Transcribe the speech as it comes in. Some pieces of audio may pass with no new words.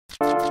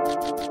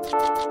MJ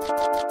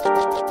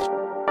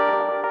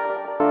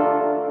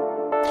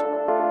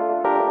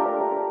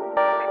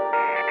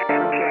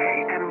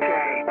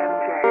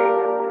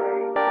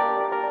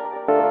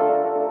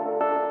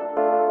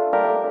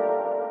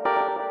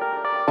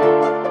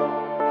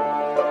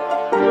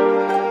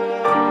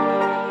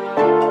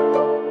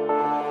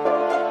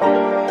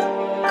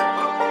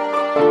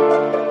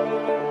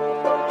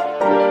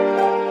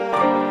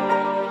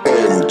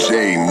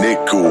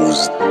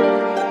Nichols.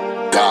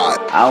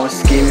 I was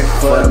scheming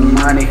for the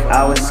money,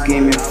 I was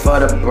scheming for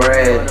the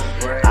bread.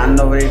 I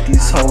know that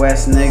these hoe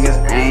ass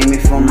niggas aiming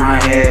for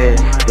my head,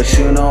 but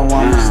you know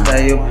I'ma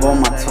stay up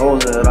on my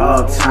toes at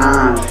all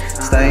times,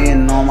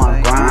 staying on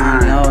my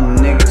grind. No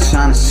nigga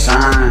tryna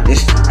shine.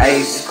 It's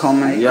Ace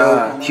coming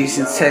through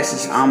Houston,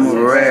 Texas. I'm a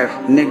rare.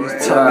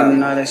 Niggas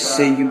talking all that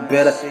shit, you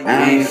better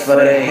aim for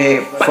the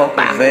head. Fuck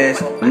a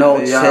vest, no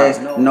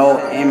chest, no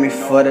aiming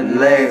for the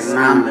legs.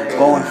 I'm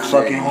going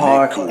fucking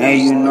hard,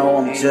 and you know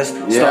I'm just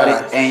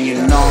started, and you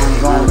know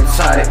I'm going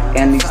retarded.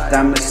 And these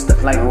diamonds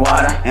stuck like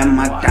water, and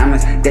my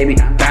diamonds they be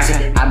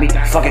bouncing. I be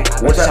fucking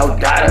with your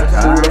daughter.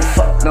 Who the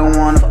fuck don't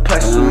wanna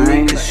push with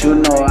me? Cause you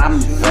know I'm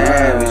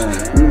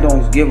savage. You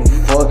don't give a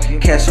fuck.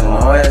 Catch a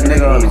whole ass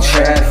nigga in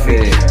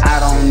traffic. I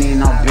don't need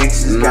no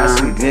bitches. Got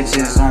some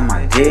bitches on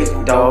my dick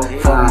though.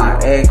 Fuck my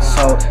ex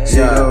hoe. See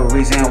the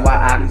reason why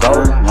I go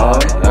more,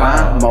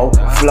 grind more,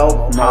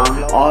 flow more.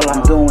 All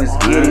I'm doing is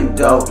getting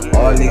dope.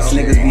 All these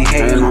niggas be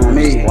hating on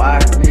me. Why?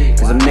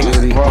 Cause them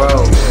niggas be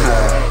broke.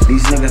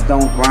 These niggas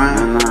don't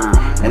grind,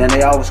 and then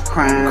they always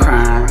crying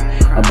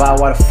about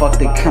why the fuck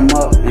they come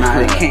up.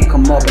 They can't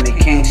come up and they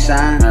can't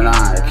shine.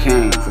 Nah, they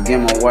can't.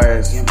 Forgive my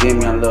words, forgive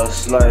me a little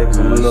slur, cause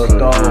I'm a little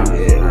dog.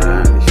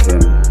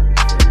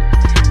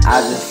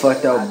 I just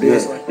fucked up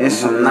bitch in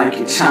some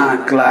Nike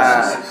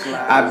chanclas.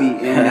 I be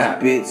in that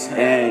bitch,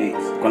 hey,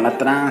 con la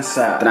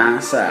tranza,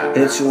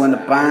 hit you in the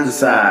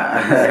panza.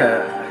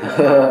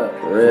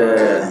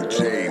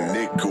 MJ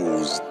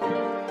Nichols.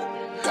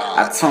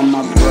 I told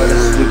my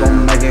brothers we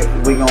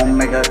gon'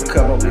 make a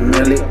couple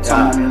million.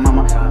 Told my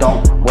mama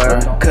don't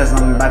worry, cause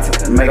I'm about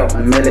to make a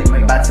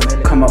million. About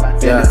to come up in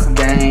this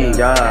game,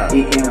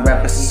 eating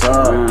rappers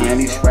up, and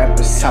these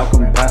rappers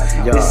talking about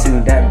this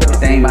and that, but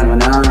they ain't by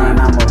none.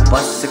 I'ma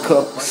bust a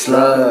couple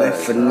slugs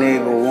if a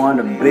nigga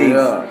wanna be.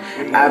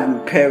 I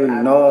be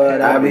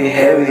paranoid, I be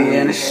heavy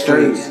in the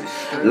streets.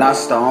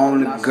 Lost the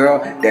only girl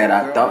that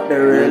I thought that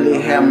really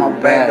had my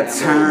back. It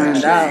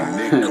turned out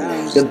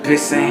the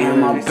bitch ain't in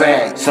my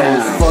back. So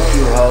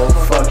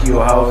fuck you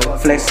hoe,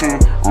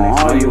 flexing on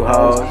all you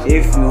hoes.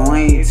 If you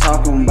ain't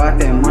talking about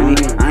that money,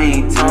 I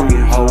ain't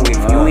talking hoe. If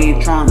you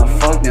ain't tryna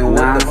fuck, then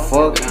what the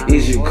fuck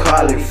is you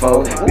calling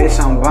for? Bitch,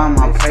 I'm by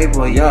my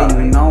paper, yeah,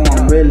 you know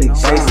I'm really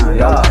chasing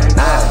dough.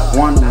 I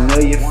want $1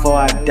 million before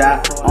I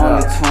die,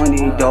 only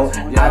 20 though.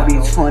 I be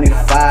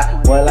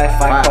 25, well like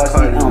 5 cars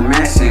in a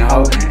mansion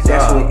hoe.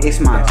 That's what it's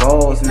my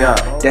goals now,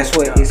 that's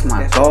what it's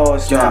my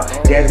goals, yeah.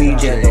 That be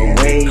just the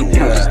way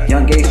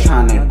young gays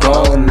tryna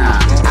go now.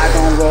 I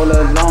don't roll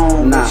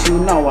alone, but you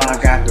know I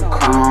got the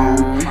chrome.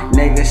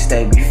 Niggas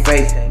they be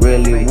fake,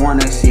 really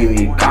wanna see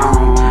me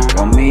gone.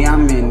 But me,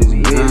 I'm in this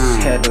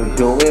bitch, had to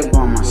do it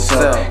by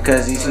myself.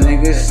 Cause these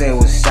niggas say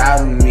what's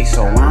out of me,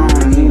 so I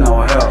don't need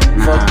no help.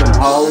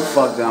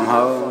 Fuck them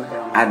hoes.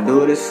 I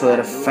do this for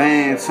the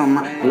fans, on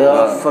my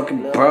little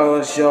fucking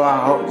bros, yo. I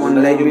hope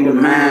one day you be the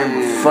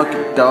man. Fuck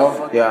it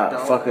though,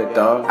 fuck it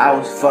though. I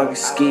was fucking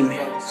scheming.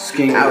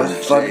 I was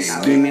fucking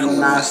scheming,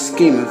 and I was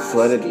scheming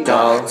for the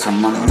dog. Tell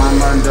my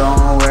mama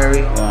don't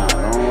worry,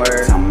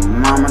 Tell my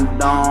mama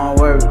don't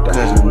worry,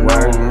 cause I'm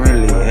working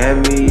really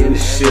heavy in the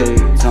shit.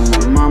 Tell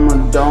my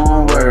mama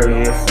don't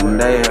worry, if one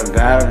day I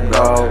gotta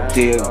go,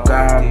 dear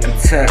God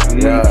protect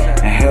me and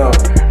help,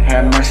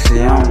 have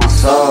mercy on my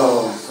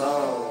soul.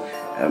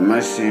 Have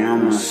mercy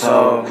on my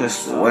soul,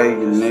 cause the way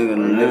you nigga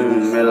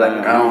living me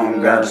like I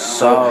don't got a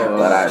soul.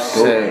 But I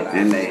do,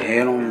 and they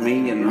hate on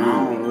me and I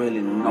don't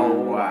really know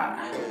why.